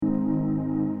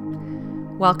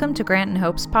Welcome to Grant and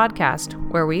Hope's podcast,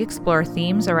 where we explore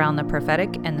themes around the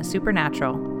prophetic and the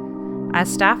supernatural.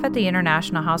 As staff at the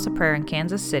International House of Prayer in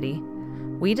Kansas City,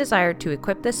 we desire to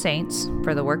equip the saints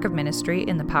for the work of ministry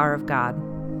in the power of God.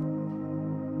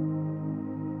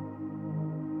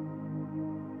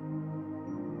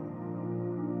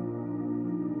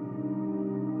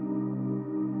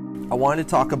 I wanted to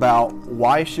talk about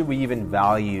why should we even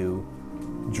value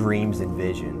dreams and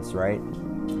visions, right?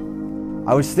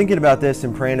 I was thinking about this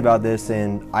and praying about this,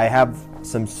 and I have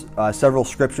several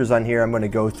scriptures on here I'm going to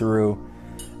go through.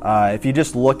 If you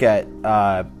just look at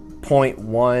point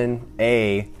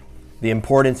 1a, the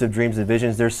importance of dreams and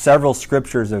visions, there's several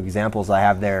scriptures of examples I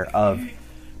have there of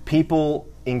people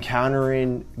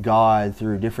encountering God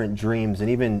through different dreams, and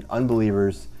even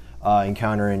unbelievers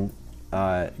encountering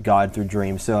God through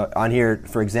dreams. So on here,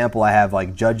 for example, I have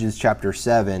like Judges chapter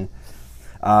 7,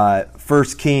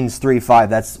 1 Kings 3:5.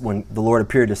 That's when the Lord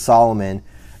appeared to Solomon.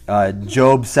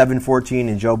 Job 7:14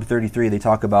 and Job 33, they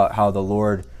talk about how the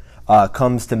Lord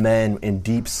comes to men in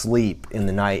deep sleep in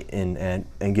the night and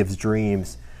gives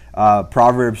dreams.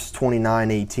 Proverbs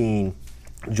 29:18,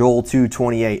 Joel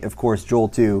 2:28. Of course, Joel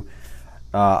 2.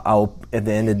 At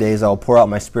the end of the days, I will pour out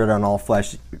my spirit on all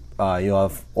flesh. You'll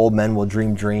have old men will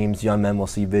dream dreams, young men will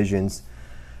see visions.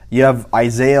 You have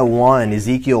Isaiah 1,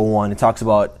 Ezekiel 1. It talks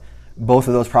about both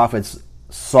of those prophets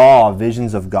saw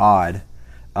visions of God.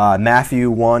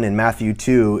 Matthew 1 and Matthew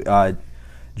 2,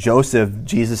 Joseph,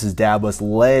 Jesus' dad, was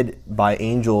led by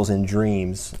angels in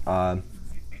dreams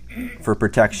for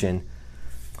protection.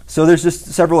 So there's just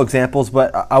several examples,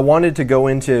 but I wanted to go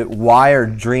into why are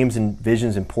dreams and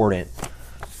visions important.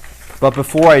 But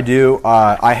before I do,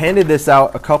 I handed this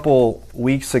out a couple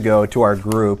weeks ago to our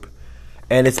group,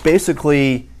 and it's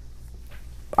basically,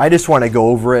 I just want to go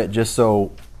over it just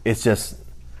so it's just,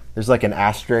 there's like an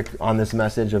asterisk on this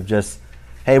message of just,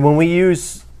 hey, when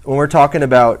we're talking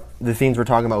about the things we're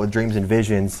talking about with dreams and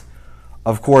visions,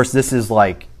 of course, this is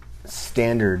like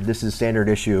standard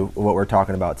issue of what we're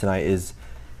talking about tonight is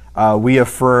we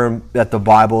affirm that the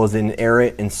Bible is an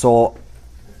inerrant and sole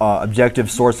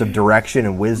objective source of direction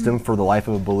and wisdom for the life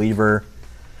of a believer.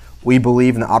 We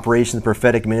believe in the operation of the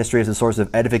prophetic ministry as a source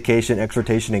of edification,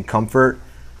 exhortation, and comfort.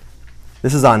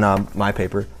 This is on my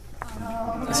paper.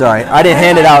 Sorry, I didn't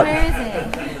hand it out.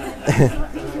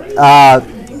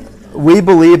 We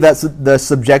believe that the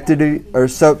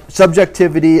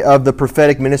subjectivity of the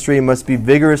prophetic ministry must be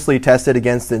vigorously tested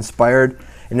against the inspired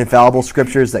and infallible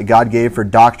scriptures that God gave for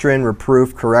doctrine,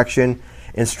 reproof, correction,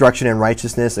 instruction, and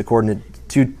righteousness, according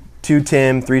to 2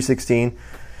 Tim 3:16.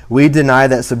 We deny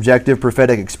that subjective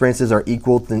prophetic experiences are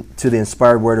equal to the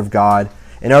inspired word of God.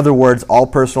 In other words, all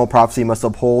personal prophecy must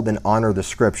uphold and honor the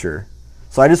scripture.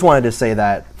 So I just wanted to say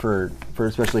that for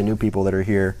especially new people that are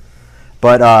here.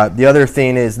 But the other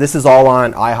thing is, this is all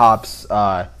on IHOP's,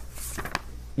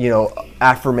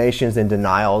 affirmations and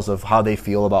denials of how they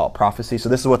feel about prophecy. So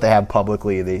this is what they have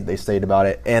publicly. They stated about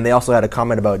it. And they also had a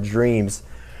comment about dreams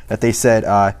that they said,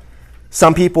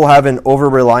 some people have an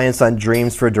over-reliance on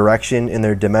dreams for direction in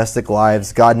their domestic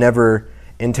lives. God never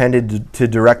intended to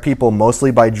direct people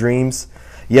mostly by dreams.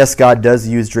 Yes, God does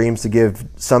use dreams to give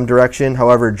some direction.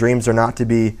 However, dreams are not to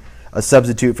be a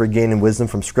substitute for gaining wisdom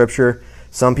from Scripture.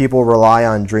 Some people rely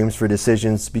on dreams for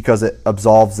decisions because it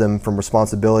absolves them from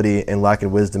responsibility and lack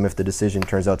of wisdom if the decision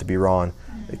turns out to be wrong.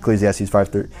 Ecclesiastes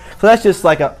 5:30. So that's just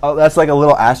like a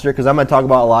little asterisk, because I'm going to talk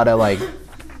about a lot of like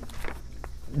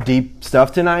deep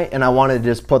stuff tonight, and I wanted to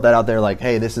just put that out there like,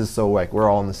 hey, this is so like we're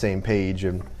all on the same page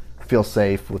and feel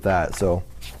safe with that. So,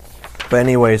 but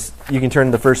anyways, you can turn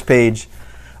to the first page.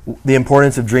 The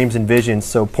importance of dreams and visions.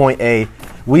 So point A,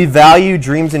 we value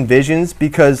dreams and visions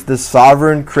because the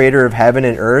sovereign creator of heaven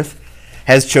and earth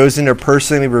has chosen to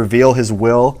personally reveal his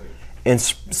will and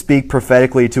speak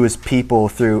prophetically to his people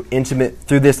through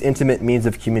this intimate means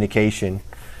of communication.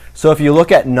 So if you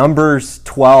look at Numbers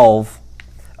 12,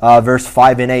 verse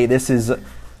 5 and 8, this is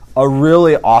a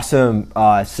really awesome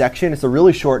section. It's a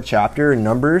really short chapter in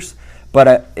Numbers,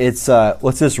 but it's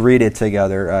let's just read it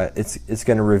together. It's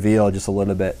going to reveal just a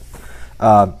little bit.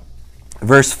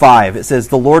 Verse 5, it says,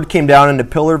 "The Lord came down in a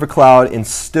pillar of a cloud and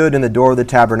stood in the door of the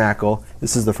tabernacle."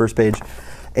 This is the first page.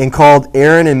 "And called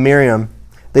Aaron and Miriam.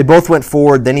 They both went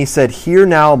forward. Then he said, 'Hear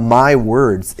now my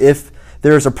words. If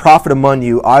there is a prophet among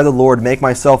you, I, the Lord, make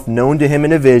myself known to him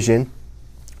in a vision.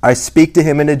 I speak to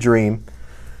him in a dream.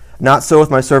 Not so with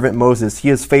my servant Moses. He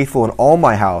is faithful in all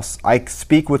my house. I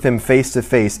speak with him face to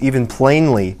face, even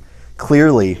plainly,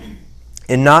 clearly,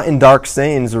 and not in dark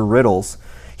sayings or riddles.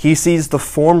 He sees the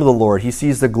form of the Lord. He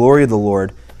sees the glory of the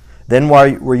Lord. Then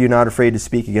why were you not afraid to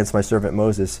speak against my servant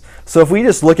Moses?'" So if we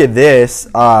just look at this,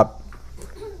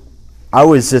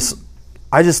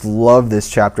 I just love this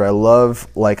chapter. I love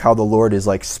like how the Lord is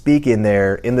like speaking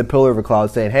there in the pillar of a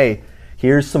cloud saying, hey,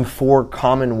 here's some 4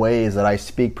 common ways that I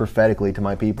speak prophetically to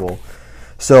my people.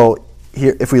 So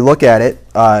here, if we look at it,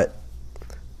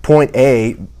 point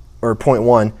A, or point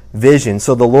 1, vision.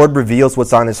 So the Lord reveals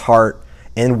what's on his heart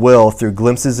and will through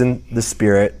glimpses in the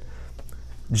Spirit,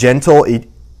 gentle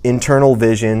internal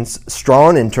visions,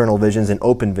 strong internal visions, and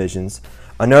open visions.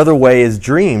 Another way is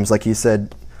dreams, like he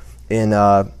said in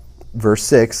verse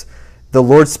 6. The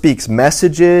Lord speaks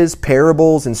messages,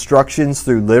 parables, instructions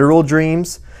through literal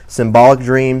dreams, symbolic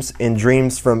dreams, and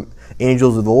dreams from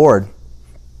angels of the Lord.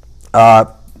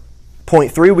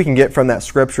 Point 3 we can get from that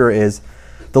scripture is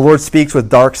the Lord speaks with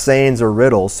dark sayings or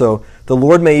riddles. So the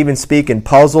Lord may even speak in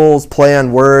puzzles, play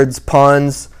on words,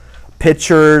 puns,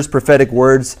 pictures, prophetic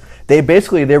words. They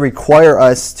require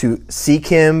us to seek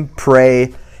him,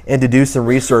 pray, and to do some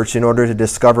research in order to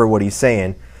discover what he's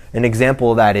saying. An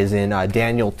example of that is in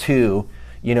Daniel 2.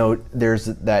 You know, there's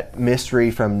that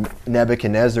mystery from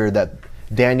Nebuchadnezzar that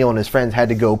Daniel and his friends had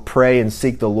to go pray and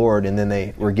seek the Lord, and then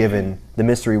they were given, the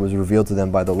mystery was revealed to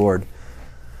them by the Lord.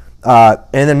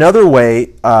 And another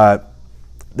way that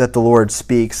the Lord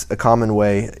speaks, a common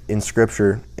way in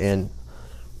Scripture, and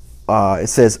it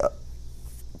says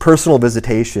personal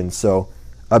visitation. So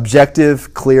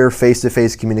objective, clear,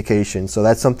 face-to-face communication. So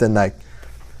that's something like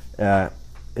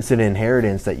it's an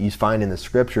inheritance that you find in the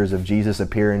Scriptures of Jesus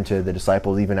appearing to the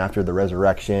disciples even after the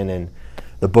resurrection and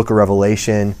the book of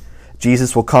Revelation.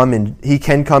 Jesus will come and he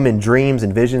can come in dreams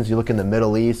and visions. You look in the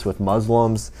Middle East with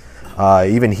Muslims,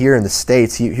 even here in the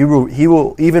States, he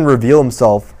will even reveal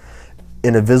himself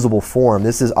in a visible form.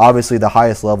 This is obviously the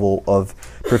highest level of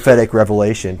prophetic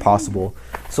revelation possible.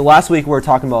 So last week we were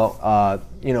talking about,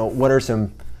 what are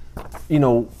some,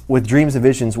 with dreams and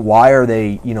visions, why are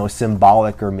they,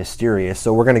 symbolic or mysterious?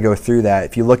 So we're going to go through that.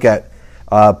 If you look at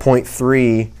point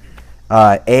 3,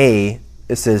 A,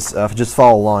 it says, just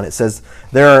follow along. It says,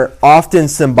 there are often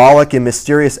symbolic and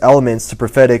mysterious elements to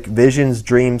prophetic visions,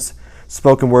 dreams,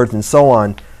 spoken words, and so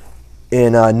on.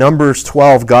 In Numbers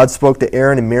 12, God spoke to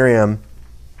Aaron and Miriam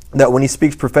that when he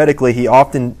speaks prophetically, he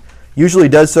usually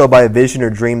does so by a vision or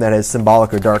dream that has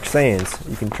symbolic or dark sayings.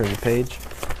 You can turn the page.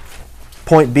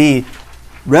 Point B,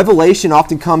 revelation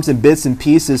often comes in bits and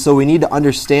pieces, so we need to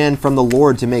understand from the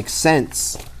Lord to make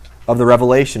sense of the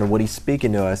revelation of what he's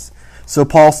speaking to us. So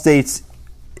Paul states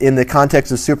in the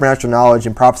context of supernatural knowledge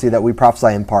and prophecy that we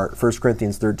prophesy in part, 1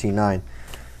 Corinthians 13:9.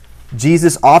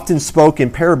 Jesus often spoke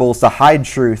in parables to hide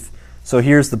truth. So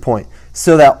here's the point.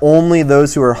 So that only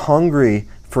those who are hungry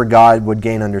for God would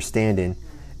gain understanding.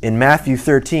 In Matthew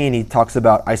 13, he talks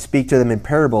about, I speak to them in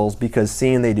parables because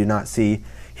seeing they do not see,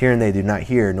 hearing they do not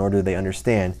hear, nor do they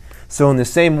understand. So in the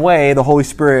same way, the Holy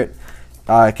Spirit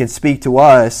can speak to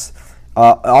us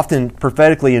often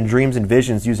prophetically in dreams and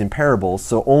visions using parables.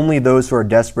 So only those who are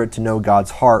desperate to know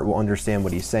God's heart will understand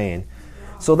what he's saying.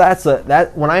 So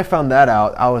that when I found that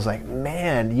out, I was like,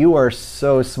 man, you are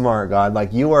so smart, God.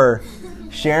 Like, you are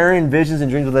sharing visions and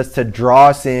dreams with us to draw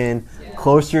us in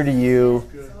closer to you,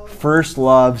 first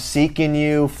love, seeking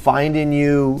you, finding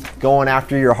you, going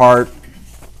after your heart.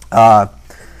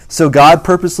 So God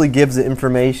purposely gives the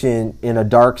information in a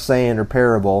dark saying or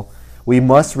parable. We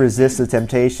must resist the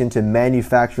temptation to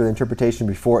manufacture the interpretation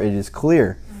before it is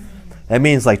clear. That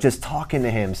means like just talking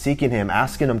to him, seeking him,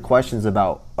 asking him questions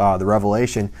about the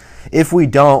revelation. If we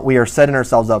don't, we are setting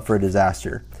ourselves up for a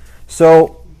disaster.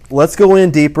 So let's go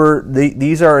in deeper.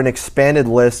 These are an expanded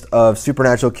list of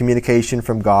supernatural communication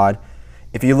from God.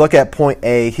 If you look at point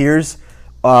A, here's,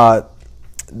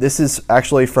 this is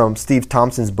actually from Steve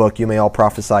Thompson's book, You May All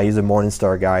Prophesy. He's a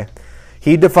Morningstar guy.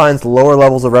 He defines lower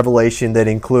levels of revelation that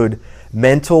include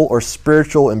mental or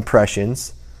spiritual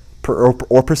impressions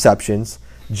or perceptions,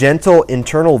 gentle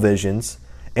internal visions,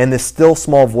 and the still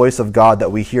small voice of God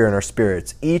that we hear in our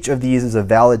spirits. Each of these is a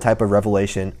valid type of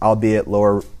revelation, albeit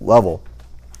lower level.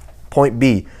 Point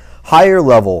B, higher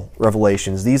level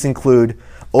revelations. These include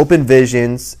open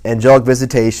visions, angelic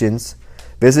visitations,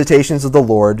 visitations of the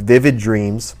Lord, vivid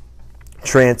dreams,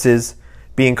 trances,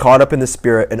 being caught up in the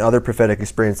Spirit, and other prophetic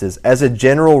experiences. As a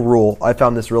general rule, I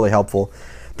found this really helpful.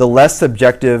 The less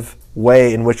subjective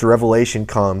way in which a revelation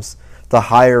comes, the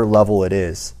higher level it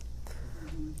is.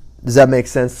 Does that make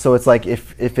sense? So it's like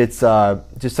if it's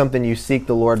just something you seek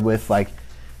the Lord with, like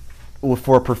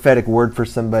for a prophetic word for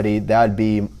somebody, that'd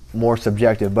be more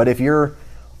subjective. But if you're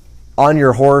on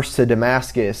your horse to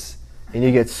Damascus and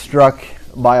you get struck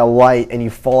by a light and you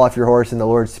fall off your horse and the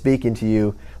Lord's speaking to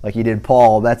you like he did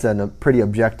Paul, that's a pretty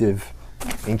objective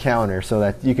encounter, so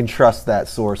that you can trust that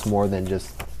source more than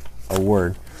just a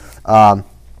word.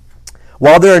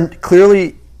 While there are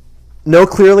clearly no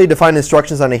clearly defined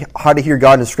instructions on how to hear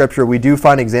God in Scripture, we do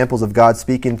find examples of God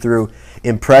speaking through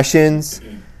impressions.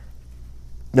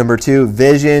 Number 2,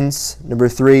 visions. Number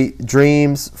 3,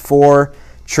 dreams. 4,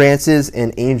 trances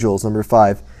and angels. Number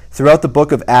 5. Throughout the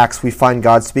book of Acts, we find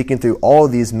God speaking through all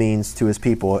of these means to his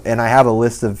people. And I have a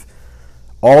list of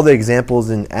all the examples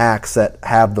in Acts that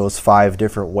have those 5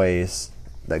 different ways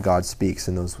that God speaks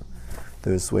in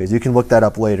those ways. You can look that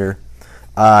up later.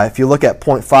 If you look at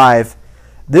point 5,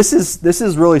 this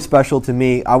is really special to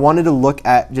me. I wanted to look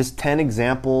at just 10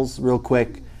 examples real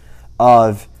quick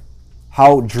of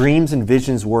how dreams and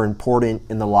visions were important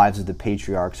in the lives of the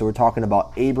patriarchs. So we're talking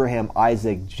about Abraham,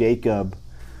 Isaac, Jacob,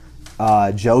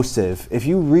 Joseph. If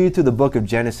you read through the book of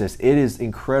Genesis, it is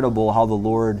incredible how the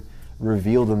Lord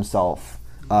revealed himself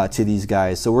to these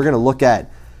guys. So we're going to look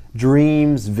at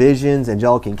dreams, visions,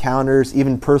 angelic encounters,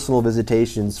 even personal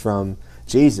visitations from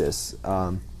Jesus.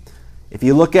 If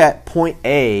you look at point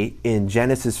A in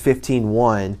Genesis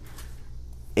 15:1,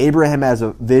 Abraham has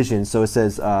a vision, so it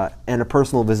says, and a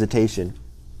personal visitation.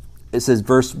 It says,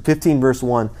 verse 15, verse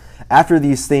 1, after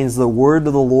these things, the word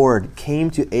of the Lord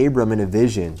came to Abram in a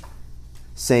vision,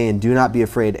 saying, do not be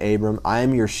afraid, Abram. I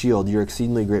am your shield, your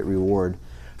exceedingly great reward.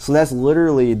 So that's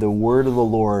literally the word of the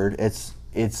Lord. It's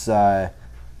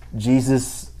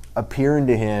Jesus appearing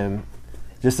to him,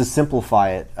 just to simplify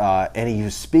it, and he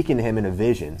was speaking to him in a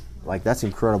vision. Like, that's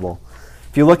incredible.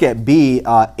 If you look at B,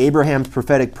 Abraham's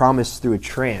prophetic promise through a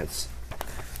trance.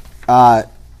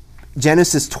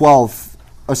 Genesis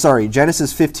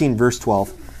 15, verse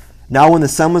 12. Now when the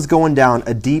sun was going down,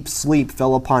 a deep sleep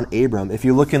fell upon Abram. If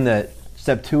you look in the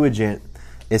Septuagint,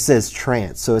 it says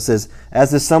trance. So it says,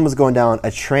 as the sun was going down,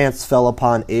 a trance fell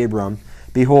upon Abram.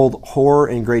 Behold, horror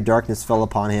and great darkness fell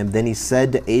upon him. Then he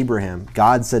said to Abraham,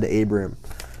 God said to Abraham,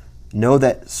 know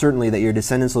that certainly that your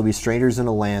descendants will be strangers in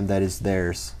a land that is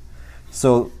theirs.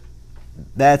 So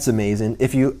that's amazing.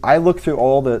 I looked through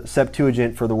all the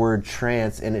Septuagint for the word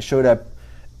trance, and it showed up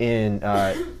in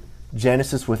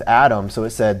Genesis with Adam. So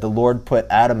it said the Lord put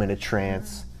Adam in a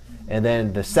trance, and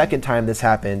then the second time this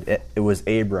happened, it was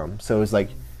Abram. So it was like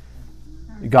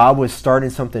God was starting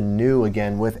something new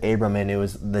again with Abram, and it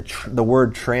was the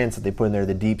word trance that they put in there,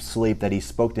 the deep sleep that he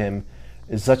spoke to him,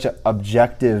 is such an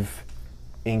objective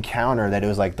encounter that it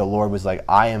was like the Lord was like,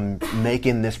 I am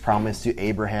making this promise to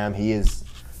Abraham. He is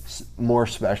more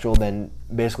special than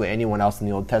basically anyone else in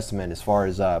the Old Testament as far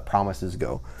as promises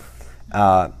go.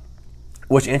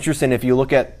 What's interesting, if you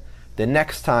look at the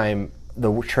next time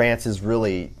the trance is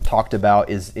really talked about,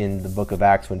 is in the book of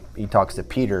Acts when he talks to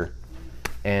Peter,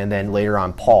 and then later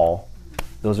on Paul.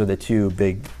 Those are the 2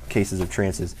 big cases of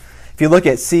trances. If you look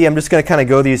at C, I'm just going to kind of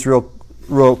go these real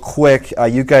quick.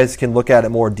 You guys can look at it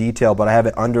more detail, but I have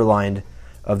it underlined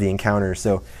of the encounters.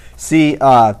 So see,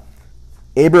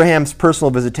 Abraham's personal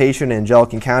visitation and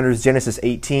angelic encounters. Genesis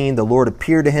 18, the Lord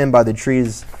appeared to him by the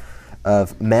trees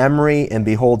of Mamre, and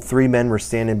behold, 3 men were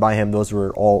standing by him. Those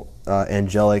were all an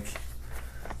angelic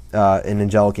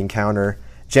encounter.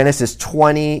 Genesis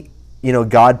 20,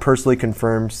 God personally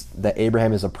confirms that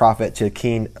Abraham is a prophet to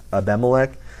King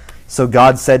Abimelech. So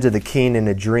God said to the king in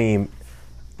a dream,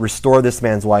 restore this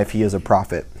man's wife, he is a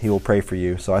prophet. He will pray for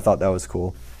you. So I thought that was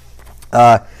cool.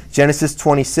 Genesis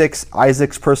 26,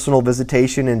 Isaac's personal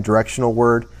visitation and directional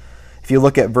word. If you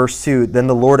look at verse 2, then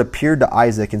the Lord appeared to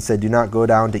Isaac and said, do not go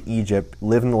down to Egypt.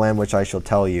 Live in the land which I shall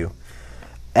tell you.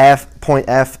 Point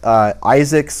F,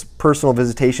 Isaac's personal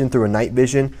visitation through a night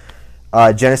vision.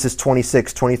 Genesis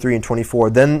 26, 23, and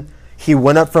 24. Then he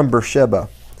went up from Beersheba,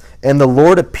 and the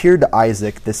Lord appeared to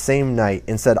Isaac the same night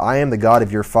and said, I am the God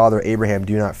of your father Abraham,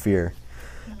 do not fear.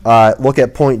 Look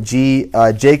at point G,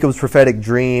 Jacob's prophetic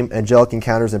dream, angelic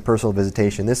encounters, and personal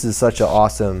visitation. This is such an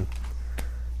awesome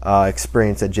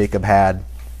experience that Jacob had.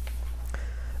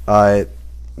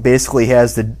 Basically,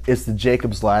 it's the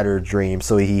Jacob's ladder dream.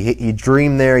 So he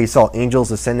dreamed there, he saw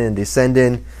angels ascending and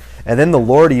descending, and then the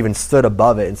Lord even stood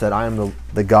above it and said, I am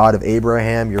the God of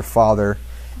Abraham, your father,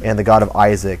 and the God of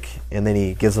Isaac. And then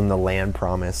he gives him the land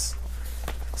promise.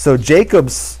 So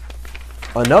Jacob's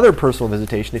another personal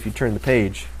visitation, if you turn the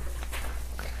page,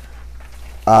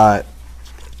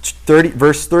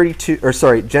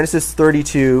 Genesis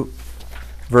 32,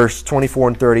 verse 24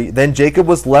 and 30. Then Jacob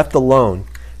was left alone.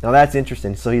 Now that's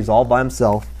interesting. So he's all by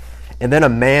himself. And then a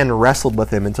man wrestled with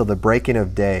him until the breaking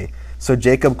of day. So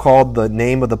Jacob called the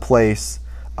name of the place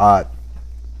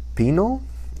Peniel,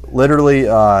 literally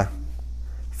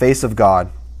face of God.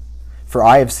 For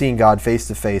I have seen God face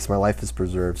to face. My life is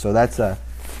preserved. So that's a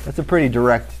pretty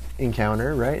direct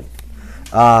encounter, right?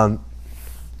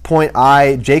 Point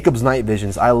I, Jacob's night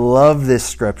visions. I love this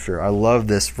scripture. I love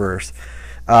this verse.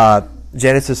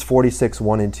 Genesis 46,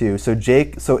 1 and 2.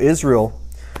 So Israel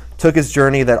took his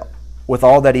journey that with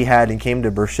all that he had and came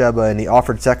to Beersheba, and he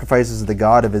offered sacrifices to the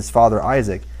God of his father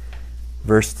Isaac.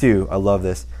 Verse 2, I love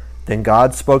this. Then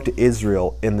God spoke to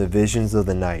Israel in the visions of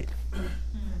the night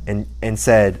and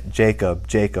said, Jacob,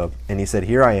 Jacob. And he said,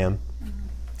 here I am.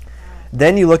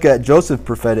 Then you look at Joseph's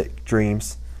prophetic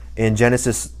dreams in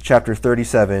Genesis chapter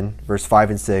 37, verse 5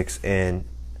 and 6, and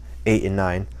 8 and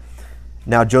 9.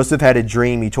 Now Joseph had a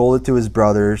dream. He told it to his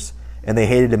brothers, and they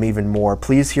hated him even more.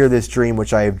 Please hear this dream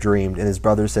which I have dreamed. And his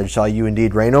brothers said, shall you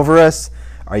indeed reign over us?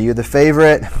 Are you the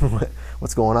favorite?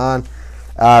 What's going on?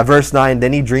 Verse 9,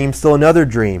 then he dreamed still another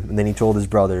dream, and then he told his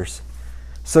brothers.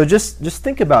 So just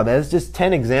think about that. It's just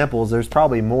 10 examples. There's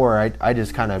probably more. I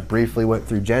just kind of briefly went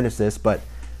through Genesis, but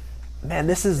man,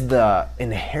 this is the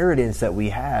inheritance that we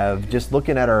have just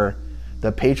looking at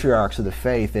the patriarchs of the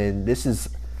faith, and this is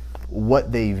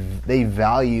what they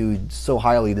valued so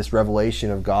highly, this revelation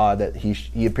of God that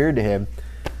he appeared to him.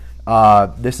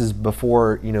 This is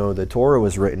before the Torah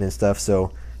was written and stuff,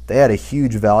 so they had a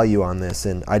huge value on this,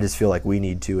 and I just feel like we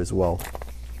need to as well.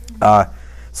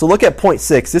 So look at point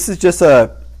 6. This is just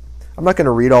I'm not going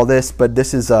to read all this, but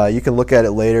this is you can look at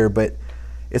it later, but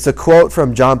it's a quote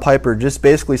from John Piper just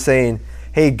basically saying,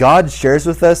 hey, God shares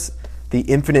with us the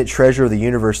infinite treasure of the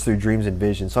universe through dreams and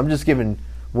visions. So I'm just giving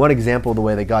one example of the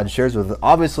way that God shares with us.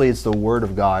 Obviously, it's the Word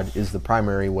of God is the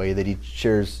primary way that he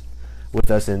shares with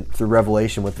us, and through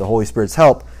revelation with the Holy Spirit's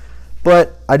help.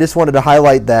 But I just wanted to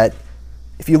highlight that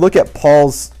if you look at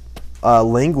Paul's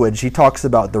language, he talks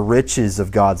about the riches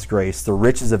of God's grace, the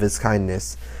riches of his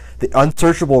kindness, the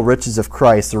unsearchable riches of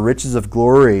Christ, the riches of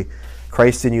glory,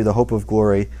 Christ in you, the hope of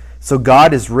glory. So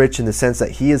God is rich in the sense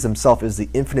that he is himself is the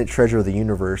infinite treasure of the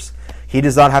universe. He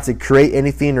does not have to create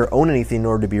anything or own anything in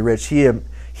order to be rich.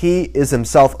 He is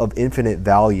himself of infinite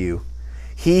value.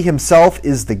 He himself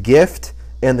is the gift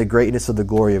and the greatness of the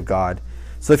glory of God.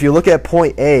 So if you look at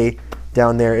point A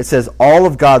down there, it says all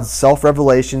of God's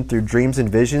self-revelation through dreams and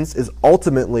visions is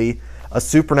ultimately a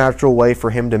supernatural way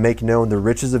for him to make known the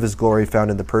riches of his glory found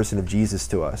in the person of Jesus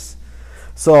to us.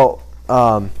 So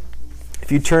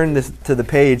if you turn this to the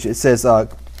page, it says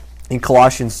in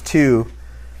Colossians 2,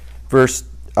 verse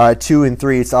 2 and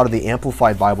 3, it's out of the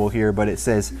Amplified Bible here, but it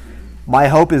says, my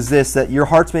hope is this, that your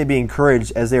hearts may be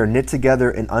encouraged as they are knit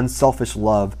together in unselfish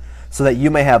love, so that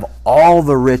you may have all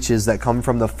the riches that come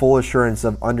from the full assurance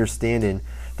of understanding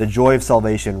the joy of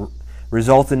salvation,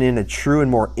 resulting in a true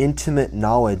and more intimate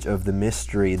knowledge of the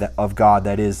mystery of God,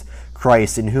 that is,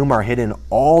 Christ, in whom are hidden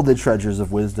all the treasures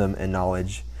of wisdom and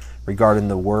knowledge regarding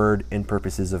the word and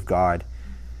purposes of God.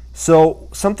 So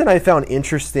something I found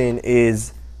interesting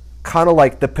is kind of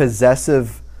like the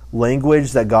possessive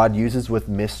language that God uses with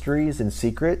mysteries and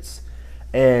secrets,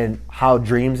 and how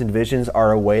dreams and visions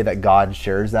are a way that God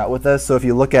shares that with us. So if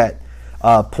you look at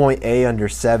point A under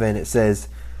 7, it says,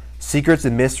 secrets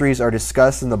and mysteries are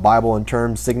discussed in the Bible in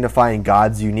terms signifying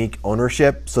God's unique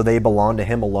ownership, so they belong to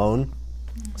him alone.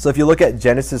 So if you look at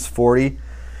Genesis 40,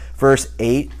 verse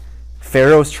 8,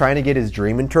 Pharaoh's trying to get his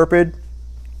dream interpreted,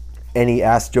 and he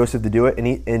asked Joseph to do it,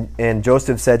 and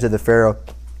Joseph said to the Pharaoh,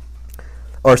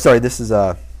 or sorry, this is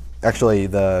actually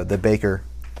the baker,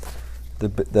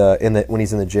 when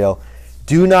he's in the jail.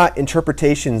 Do not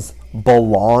interpretations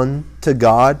belong to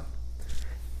God?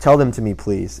 Tell them to me,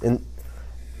 please. And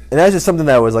that's just something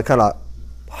that was like kind of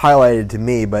highlighted to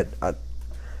me. But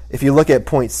if you look at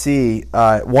point C,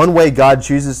 one way God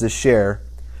chooses to share,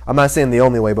 I'm not saying the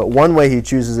only way, but one way he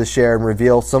chooses to share and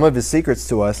reveal some of his secrets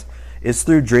to us is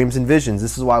through dreams and visions.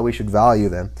 This is why we should value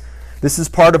them. This is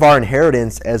part of our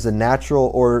inheritance as a natural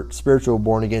or spiritual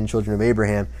born-again children of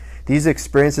Abraham. These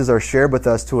experiences are shared with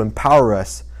us to empower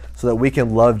us so that we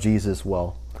can love Jesus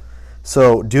well.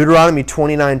 So Deuteronomy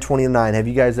 29:29. Have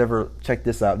you guys ever checked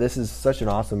this out? This is such an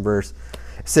awesome verse.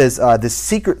 It says, the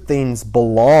secret things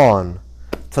belong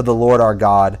to the Lord our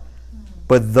God,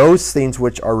 but those things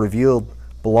which are revealed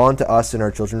belong to us and our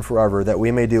children forever, that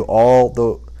we may do all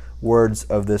the words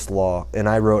of this law. And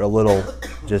I wrote a little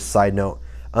just side note,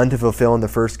 unto fulfilling the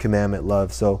first commandment,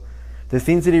 love. So the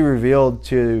things that he revealed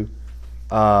to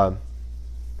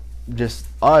just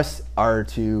us are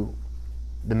to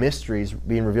the mysteries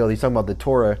being revealed. He's talking about the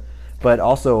Torah, but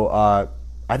also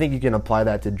I think you can apply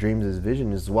that to dreams as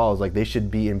vision as well. It's like they should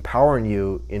be empowering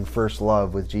you in first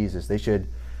love with Jesus. They should,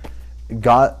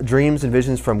 dreams and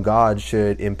visions from God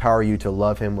should empower you to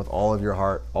love him with all of your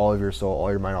heart, all of your soul, all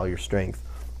your mind, all your strength.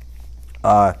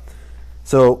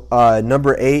 So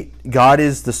number 8, God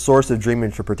is the source of dream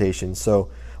interpretation. So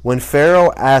when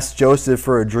Pharaoh asked Joseph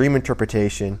for a dream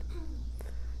interpretation,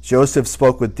 Joseph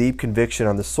spoke with deep conviction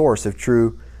on the source of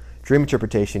true dream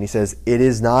interpretation. He says, "It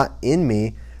is not in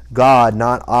me, God,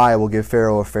 not I, will give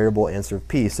Pharaoh a favorable answer of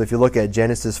peace." So if you look at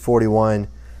Genesis 41,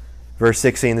 verse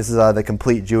 16, this is out of the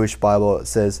Complete Jewish Bible. It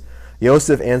says,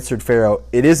 "Joseph answered Pharaoh,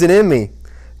 'It isn't in me.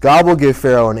 God will give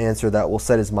Pharaoh an answer that will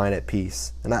set his mind at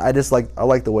peace.'" And I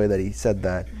like the way that he said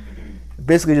that.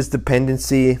 Basically just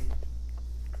dependency.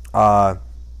 It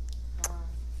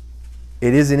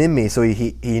isn't in me. So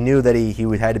he knew that he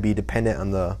would had to be dependent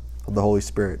on the Holy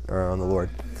Spirit, or on the Lord.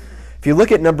 If you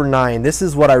look at number 9, this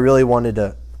is what I really wanted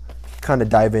to kind of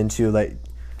dive into. Like,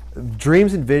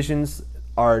 dreams and visions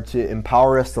are to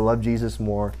empower us to love Jesus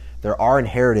more. They're our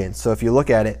inheritance. So if you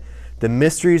look at it, the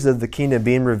mysteries of the kingdom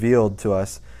being revealed to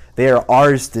us, they are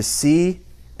ours to see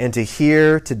and to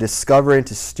hear, to discover and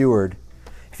to steward.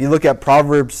 If you look at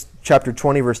Proverbs chapter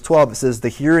 20, verse 12, it says, "The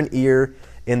hearing ear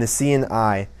and the seeing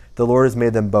eye, the Lord has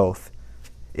made them both."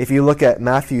 If you look at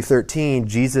Matthew 13,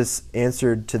 Jesus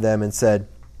answered to them and said,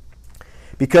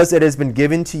 "Because it has been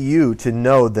given to you to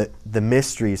know the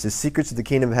mysteries, the secrets of the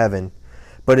kingdom of heaven,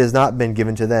 but it has not been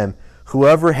given to them.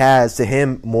 Whoever has, to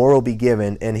him more will be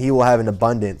given, and he will have an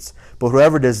abundance. But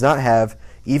whoever does not have,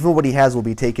 even what he has will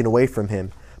be taken away from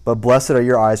him. But blessed are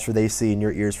your eyes, for they see, and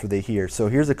your ears, for they hear." So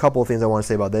here's a couple of things I want to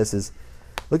say about this is,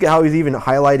 look at how he's even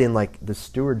highlighting like the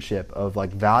stewardship of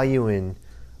like valuing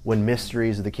when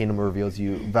mysteries of the kingdom are revealed to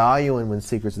you, valuing when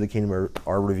secrets of the kingdom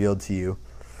are revealed to you.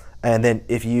 And then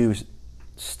if you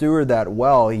steward that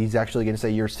well, he's actually going to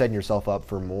say you're setting yourself up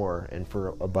for more and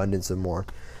for abundance of more.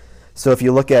 So if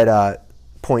you look at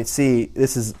point C,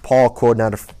 this is Paul quoting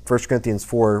out of 1 Corinthians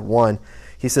 4:1.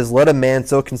 He says, "Let a man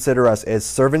so consider us as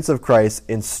servants of Christ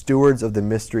and stewards of the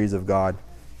mysteries of God."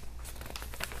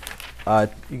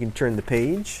 You can turn the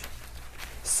page.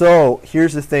 So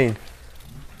here's the thing.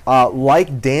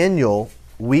 Like Daniel,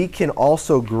 we can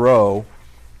also grow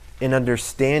in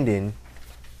understanding,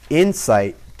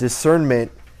 insight,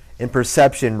 discernment, and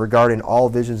perception regarding all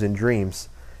visions and dreams.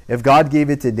 If God gave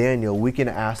it to Daniel, we can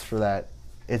ask for that.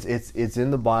 It's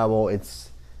in the Bible. It's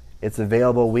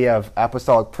available. We have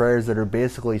apostolic prayers that are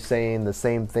basically saying the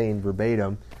same thing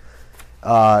verbatim.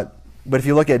 But if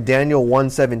you look at Daniel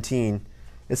 1:17,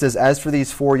 it says, "As for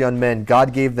these 4 young men,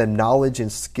 God gave them knowledge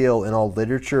and skill in all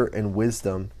literature and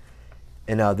wisdom."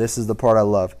 And now this is the part I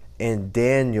love. "And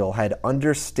Daniel had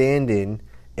understanding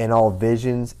in all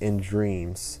visions and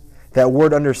dreams." That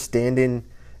word understanding,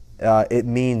 it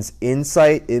means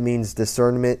insight, it means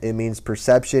discernment, it means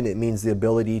perception, it means the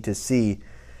ability to see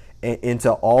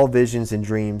into all visions and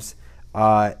dreams.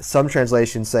 Some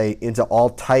translations say into all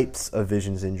types of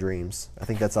visions and dreams. I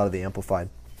think that's out of the Amplified.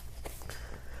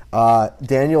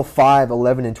 Daniel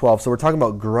 5:11 and 12. So we're talking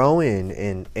about growing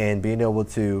and being able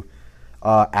to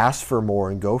ask for more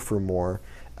and go for more.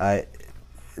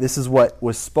 This is what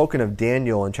was spoken of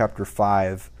Daniel in chapter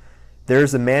 5. "There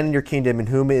is a man in your kingdom in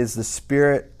whom is the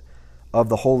Spirit of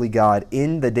the Holy God.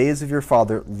 In the days of your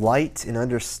father, light and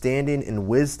understanding and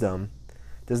wisdom."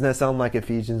 Doesn't that sound like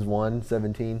Ephesians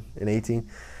 1:17 and 18?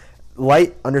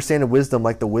 "Light, understanding, wisdom,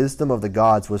 like the wisdom of the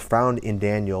gods, was found in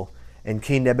Daniel. And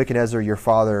King Nebuchadnezzar, your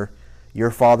father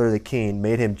the king,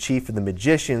 made him chief of the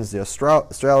magicians, the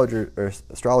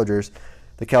astrologers,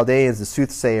 the Chaldeans, the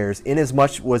soothsayers,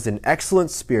 inasmuch was an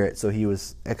excellent spirit." So he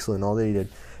was excellent in all that he did.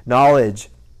 "Knowledge,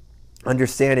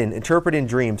 understanding, interpreting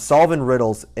dreams, solving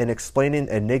riddles, and explaining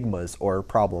enigmas," or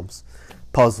problems,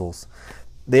 puzzles.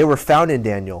 "They were found in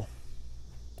Daniel,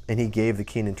 and he gave the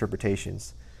king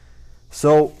interpretations."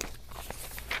 So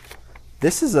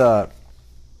this is that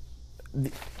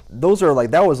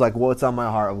was like what's on my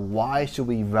heart. Why should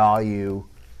we value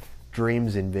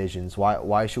dreams and visions?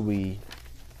 Why should we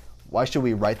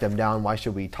write them down? Why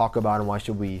should we talk about them? Why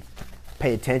should we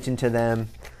pay attention to them?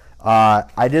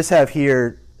 I just have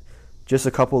here just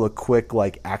a couple of quick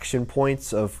action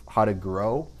points of how to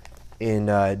grow in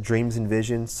dreams and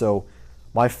visions. So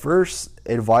my first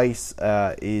advice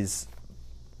is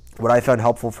what I found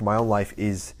helpful for my own life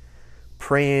is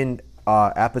praying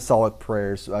apostolic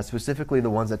prayers, specifically the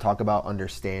ones that talk about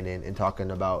understanding and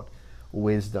talking about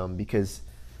wisdom. Because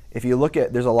if you look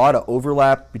at, there's a lot of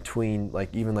overlap between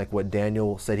even what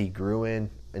Daniel said he grew in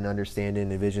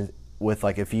understanding and visions with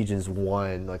Ephesians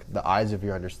 1, the eyes of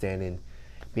your understanding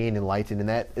being enlightened. And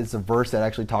that is a verse that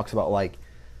actually talks about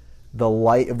the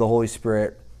light of the Holy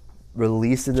Spirit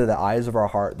released into the eyes of our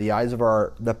heart,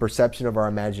 the perception of our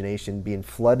imagination being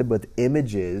flooded with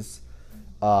images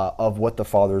of what the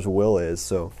Father's will is.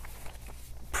 So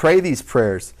pray these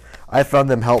prayers. I found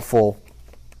them helpful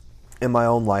in my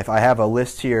own life. I have a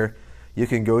list here. You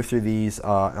can go through these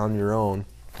on your own.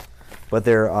 But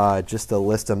they're just a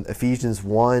list of Ephesians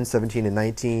 1:17 and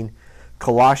 19,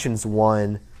 Colossians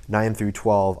 1, 9 through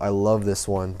 12. I love this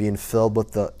one. Being filled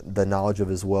with the knowledge of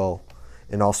his will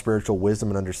and all spiritual wisdom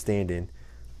and understanding.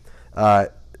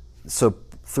 So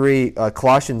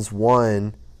Colossians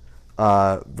 1,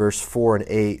 verse 4 and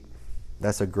 8.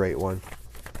 That's a great one.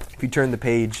 If you turn the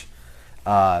page,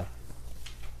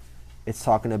 it's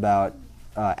talking about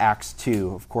Acts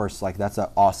 2. Of course, like that's an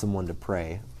awesome one to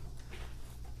pray.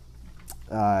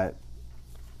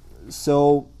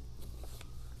 So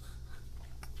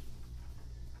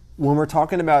when we're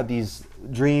talking about these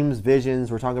dreams,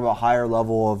 visions, we're talking about higher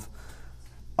level of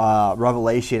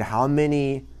revelation. How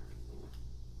many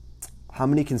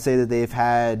can say that they've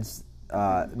had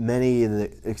many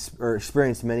of or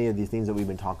experienced many of the things that we've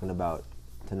been talking about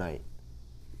tonight?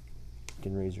 You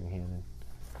can raise your hand.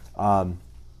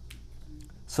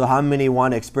 So how many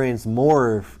want to experience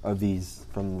more of these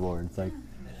from the Lord? It's like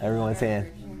everyone's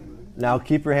hand. Now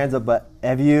keep your hands up, but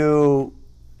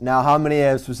how many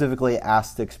have specifically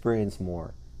asked to experience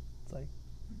more? It's like,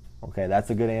 okay, that's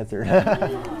a good answer.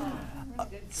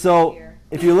 So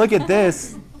if you look at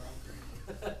this,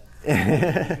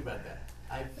 I've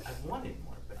wanted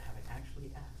more, but haven't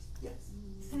actually asked. Yes.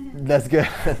 That's good.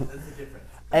 That's the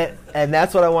difference. And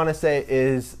that's what I want to say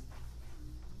is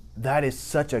that is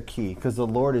such a key, because the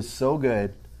Lord is so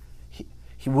good.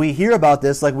 We hear about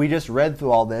this, like we just read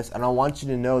through all this, and I want you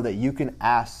to know that you can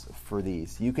ask for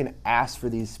these. You can ask for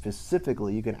these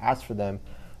specifically. You can ask for them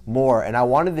more. And I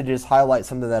wanted to just highlight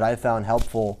something that I found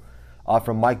helpful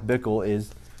from Mike Bickle,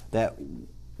 is that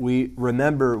we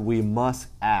remember we must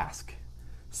ask.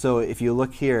 So if you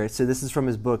look here, so this is from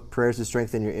his book, Prayers to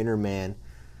Strengthen Your Inner Man.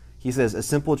 He says, a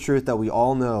simple truth that we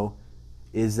all know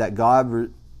is that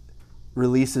God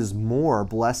releases more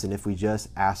blessing if we just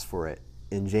ask for it.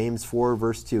 In James 4,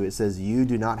 verse 2, it says, you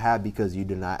do not have because you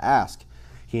do not ask.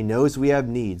 He knows we have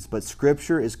needs, but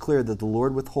Scripture is clear that the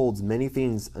Lord withholds many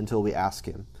things until we ask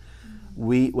Him.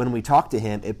 When we talk to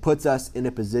Him, it puts us in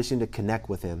a position to connect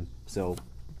with Him. So,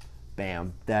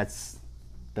 bam, that's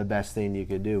the best thing you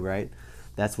could do, right?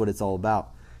 That's what it's all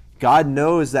about. God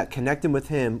knows that connecting with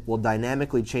Him will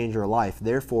dynamically change our life.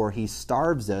 Therefore, He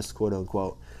starves us, quote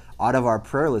unquote, out of our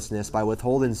prayerlessness by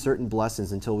withholding certain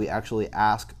blessings until we actually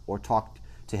ask or talk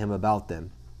to Him about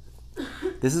them.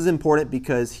 This is important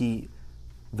because He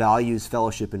values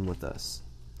fellowshipping with us.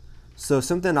 So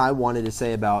something I wanted to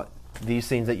say about these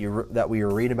things that we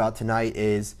were reading about tonight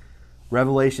is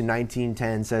Revelation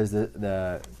 19:10 says that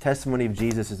the testimony of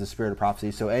Jesus is the spirit of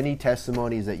prophecy. So any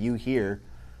testimonies that you hear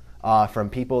from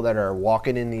people that are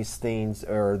walking in these things,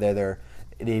 or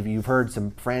if you've heard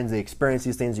some friends that experience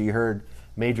these things, or you heard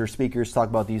major speakers talk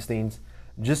about these things,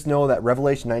 just know that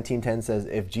Revelation 19:10 says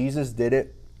if Jesus did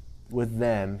it with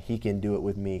them, He can do it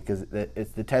with me, because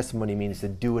it's the testimony means to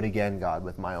do it again, God,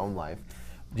 with my own life.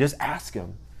 Just ask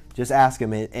Him. Just ask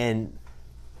Him. And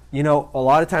you know, a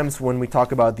lot of times when we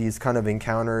talk about these kind of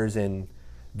encounters and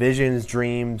visions,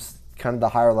 dreams, kind of the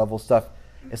higher level stuff,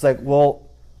 it's like, well,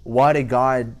 why did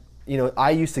God,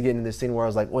 I used to get into this thing where I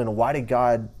was like, well, why did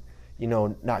God,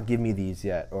 not give me these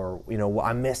yet? Or,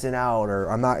 I'm missing out,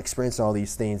 or I'm not experiencing all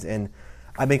these things. And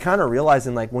I've been kind of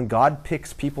realizing, like, when God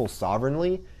picks people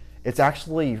sovereignly, it's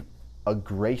actually a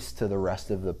grace to the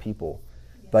rest of the people.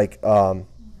 Like,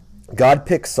 God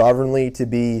picks sovereignly to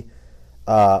be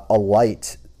a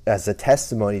light as a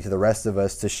testimony to the rest of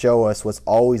us, to show us what's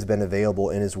always been available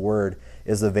in His Word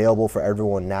is available for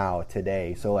everyone now,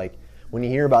 today. So, like, when you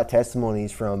hear about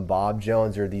testimonies from Bob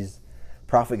Jones or these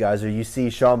prophet guys, or you see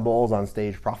Sean Bowles on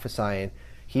stage prophesying,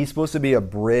 he's supposed to be a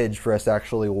bridge for us to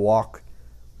actually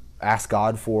ask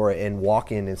God for it, and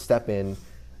walk in and step in,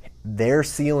 their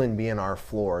ceiling being our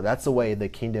floor. That's the way the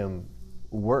kingdom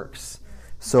works.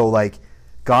 So, like,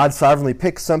 God sovereignly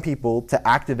picks some people to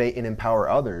activate and empower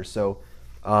others. So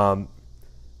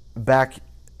back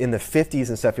in the 50s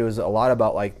and stuff, it was a lot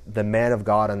about, like, the man of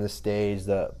God on the stage,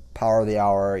 the power of the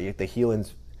hour, the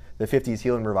 50s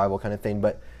healing revival kind of thing.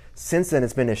 But since then,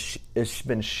 it's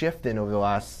been shifting over the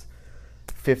last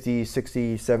 50,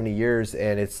 60, 70 years,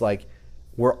 and it's like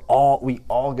we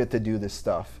all get to do this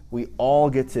stuff. We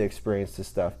all get to experience this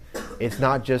stuff. It's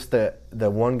not just the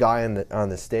one guy on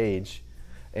the stage.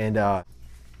 And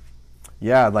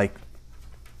like,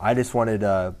 I just wanted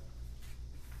to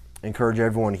encourage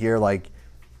everyone here, like,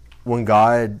 when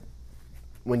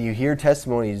you hear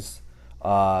testimonies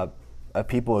of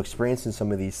people experiencing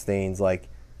some of these things, like,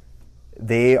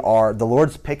 the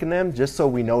Lord's picking them just so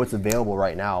we know it's available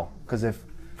right now. Because if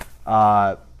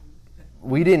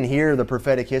we didn't hear the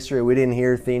prophetic history, we didn't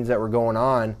hear things that were going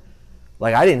on,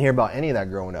 like, I didn't hear about any of that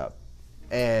growing up.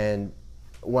 And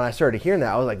when I started hearing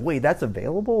that, I was like, wait, that's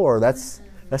available? Or that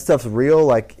stuff's real,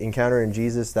 like encountering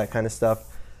Jesus, that kind of stuff.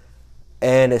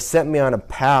 And it set me on a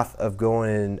path of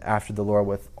going after the Lord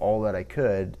with all that I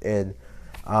could. And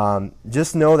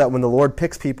just know that when the Lord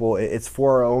picks people, it's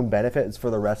for our own benefit. It's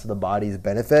for the rest of the body's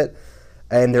benefit.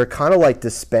 And they're kind of like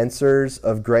dispensers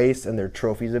of grace, and they're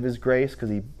trophies of his grace,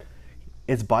 because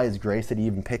it's by his grace that he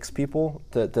even picks people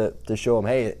to show them,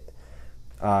 hey,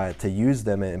 to use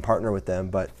them and partner with them.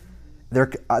 But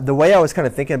the way I was kind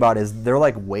of thinking about it is they're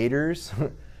like waiters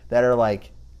that are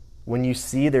like, when you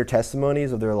see their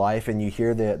testimonies of their life and you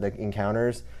hear the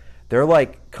encounters, they're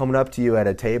like coming up to you at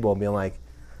a table and being like,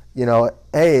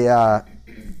 hey,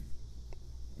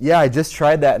 yeah, I just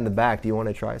tried that in the back. Do you want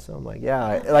to try some? Like,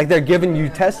 yeah. Like they're giving you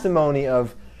testimony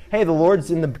of, hey, the Lord's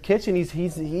in the kitchen.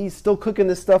 He's still cooking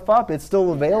this stuff up. It's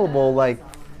still available. Like,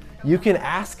 you can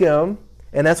ask him.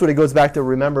 And that's what it goes back to.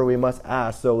 Remember, we must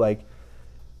ask. So, like,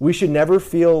 we should never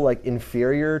feel like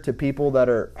inferior to people that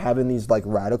are having these like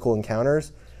radical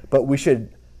encounters. But we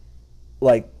should,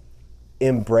 like,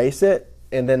 embrace it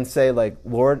and then say, like,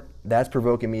 Lord, that's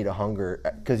provoking me to hunger.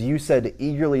 Because you said to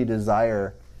eagerly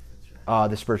desire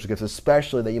the spiritual gifts,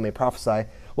 especially that you may prophesy.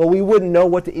 Well, we wouldn't know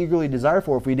what to eagerly desire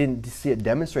for if we didn't see it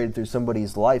demonstrated through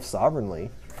somebody's life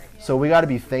sovereignly. So we got to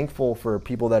be thankful for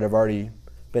people that have already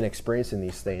been experiencing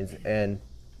these things and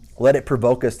let it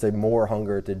provoke us to more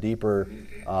hunger, to deeper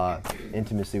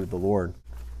intimacy with the Lord.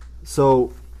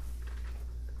 So,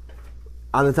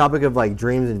 on the topic of like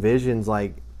dreams and visions,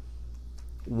 like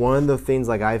one of the things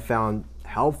like I found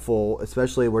helpful,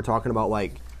 especially we're talking about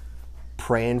like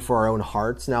praying for our own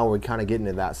hearts now, we're kind of getting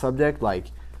to that subject. Like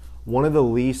one of the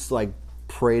least like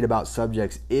prayed about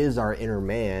subjects is our inner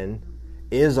man,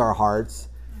 is our hearts.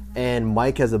 And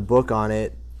Mike has a book on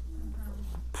it,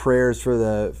 prayers for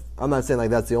the, I'm not saying like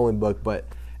that's the only book, but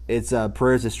it's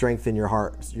prayers to strengthen your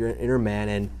heart, your inner man.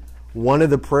 And one of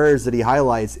the prayers that he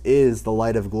highlights is the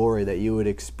light of glory that you would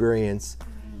experience.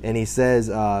 And he says,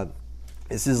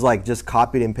 this is like just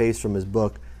copied and pasted from his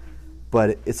book,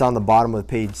 but it's on the bottom of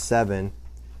page 7.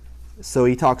 So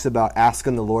he talks about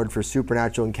asking the Lord for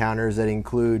supernatural encounters that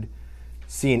include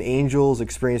seeing angels,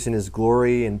 experiencing his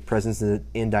glory and presence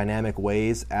in dynamic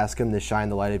ways. Ask him to shine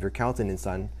the light of his countenance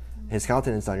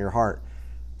on your heart.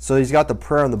 So he's got the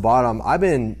prayer on the bottom. I've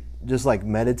been just like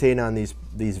meditating on these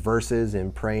verses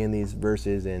and praying these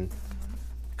verses and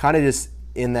kind of just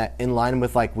in line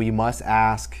with like, we must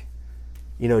ask,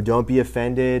 don't be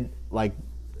offended, like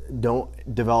don't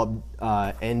develop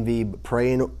envy,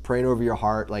 praying over your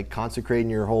heart, like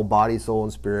consecrating your whole body, soul,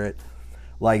 and spirit.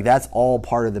 Like that's all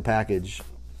part of the package.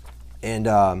 And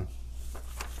I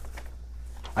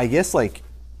guess like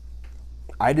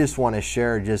I just want to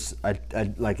share just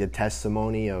a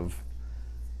testimony of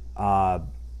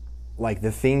like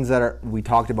the things that we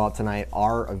talked about tonight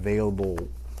are available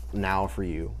now for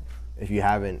you if you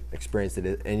haven't experienced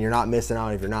it, and you're not missing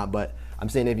out if you're not. But I'm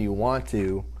saying if you want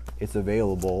to, it's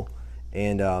available.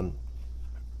 And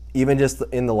even just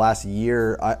in the last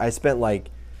year, I spent like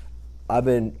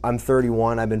I'm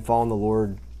 31. I've been following the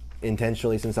Lord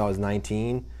intentionally since I was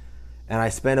 19. And I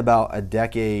spent about a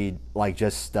decade like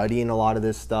just studying a lot of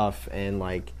this stuff and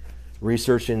like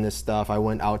researching this stuff. I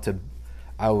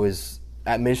was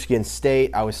at Michigan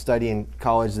State. I was studying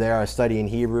college there. I was studying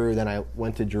Hebrew. Then I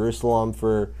went to Jerusalem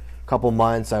for a couple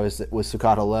months. I was with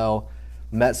Sukkot Hallel,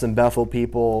 met some Bethel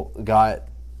people, got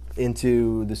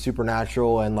into the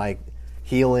supernatural and like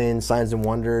healing, signs and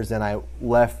wonders. And I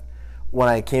left. When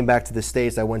I came back to the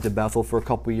States, I went to Bethel for a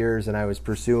couple years and I was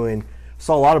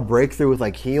saw a lot of breakthrough with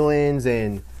like healings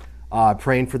and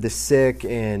praying for the sick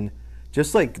and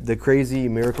just like the crazy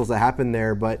miracles that happened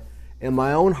there. But in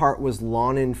my own heart was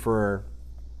longing for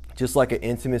just like an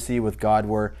intimacy with God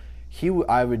where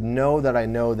I would know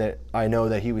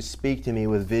that he would speak to me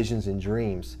with visions and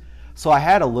dreams. So I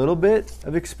had a little bit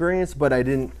of experience, but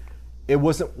it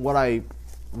wasn't what I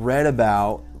read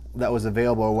about that was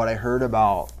available or what I heard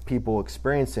about people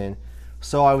experiencing.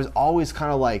 So I was always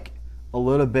kind of like a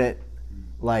little bit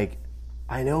like,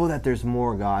 I know that there's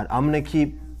more, God. I'm going to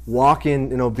keep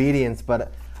walking in obedience,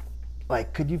 but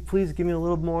like, could you please give me a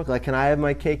little more? Like, can I have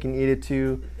my cake and eat it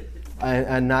too?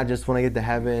 And not just when I get to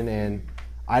heaven. And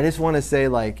I just want to say,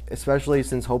 like, especially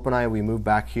since Hope and we moved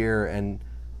back here and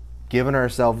given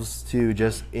ourselves to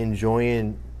just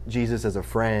enjoying Jesus as a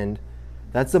friend,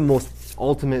 that's the most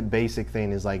ultimate basic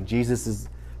thing is like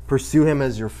pursue him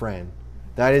as your friend.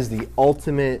 That is the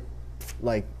ultimate,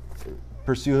 like,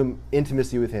 pursue him,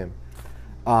 intimacy with him.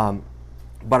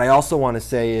 But I also want to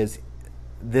say is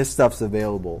this stuff's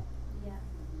available. Yeah.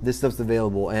 This stuff's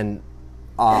available. And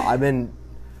I've been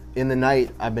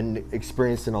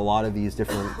experiencing a lot of these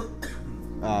different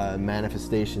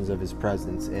manifestations of his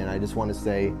presence. And I just want to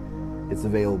say it's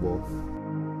available.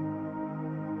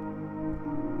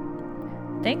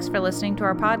 Thanks for listening to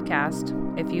our podcast.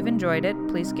 If you've enjoyed it,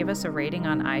 please give us a rating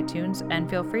on iTunes and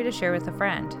feel free to share with a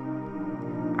friend.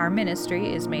 Our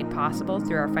ministry is made possible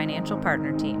through our financial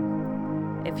partner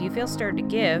team. If you feel stirred to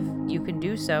give, you can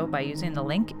do so by using the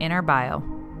link in our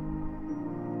bio.